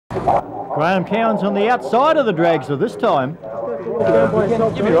Graham Cowin's on the outside of the dragster this time.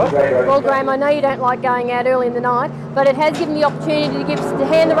 Well, Graham, I know you don't like going out early in the night, but it has given the opportunity to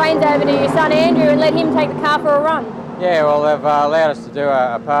hand the reins over to your son Andrew and let him take the car for a run. Yeah, well, they've allowed us to do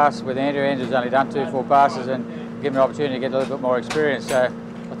a pass with Andrew. Andrew's only done 2 full passes and given an opportunity to get a little bit more experience. So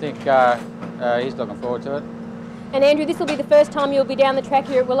I think he's looking forward to it. And Andrew, this will be the first time you'll be down the track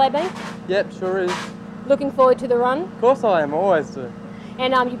here at Willowbank? Yep, sure is. Looking forward to the run? Of course I am, always do.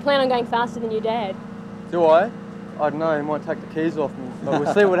 And you plan on going faster than your dad? Do I? I don't know, he might take the keys off me, but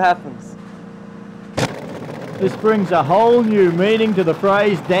we'll see what happens. This brings a whole new meaning to the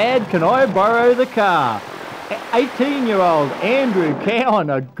phrase, Dad, can I borrow the car? 18-year-old Andrew Cowin,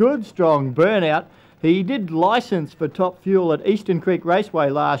 a good strong burnout. He did licence for Top Fuel at Eastern Creek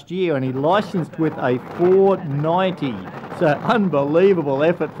Raceway last year, and he licensed with a 490. So unbelievable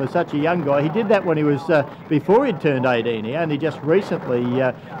effort for such a young guy. He did that when he was before he'd turned 18. He only just recently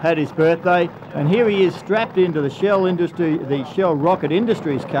had his birthday, and here he is strapped into the Shell Rocket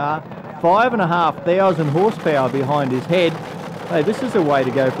Industries car, 5,500 horsepower behind his head. Hey, this is a way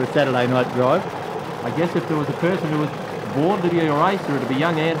to go for a Saturday night drive. I guess if there was a person who was born to be a racer, it'd be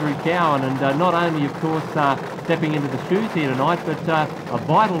young Andrew Cowin, and not only, of course, stepping into the shoes here tonight, but a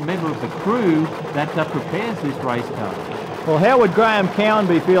vital member of the crew that prepares this race car. Well, how would Graham Cowin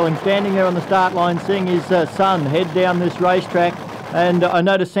be feeling standing there on the start line, seeing his son head down this racetrack? And I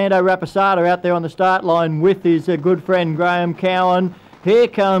noticed Sando Rapasada out there on the start line with his good friend Graham Cowin. Here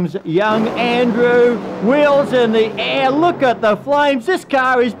comes young Andrew, wheels in the air, look at the flames, this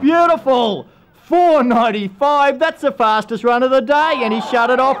car is beautiful! 495, that's the fastest run of the day, and he shut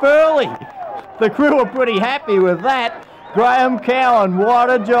it off early. The crew are pretty happy with that. Graham Cowin,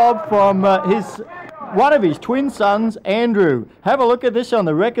 what a job from one of his twin sons, Andrew. Have a look at this on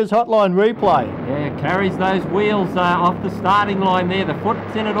the Wreckers Hotline replay. Yeah, carries those wheels off the starting line there. The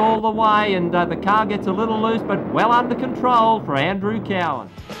foot's in it all the way, and the car gets a little loose, but well under control for Andrew Cowin.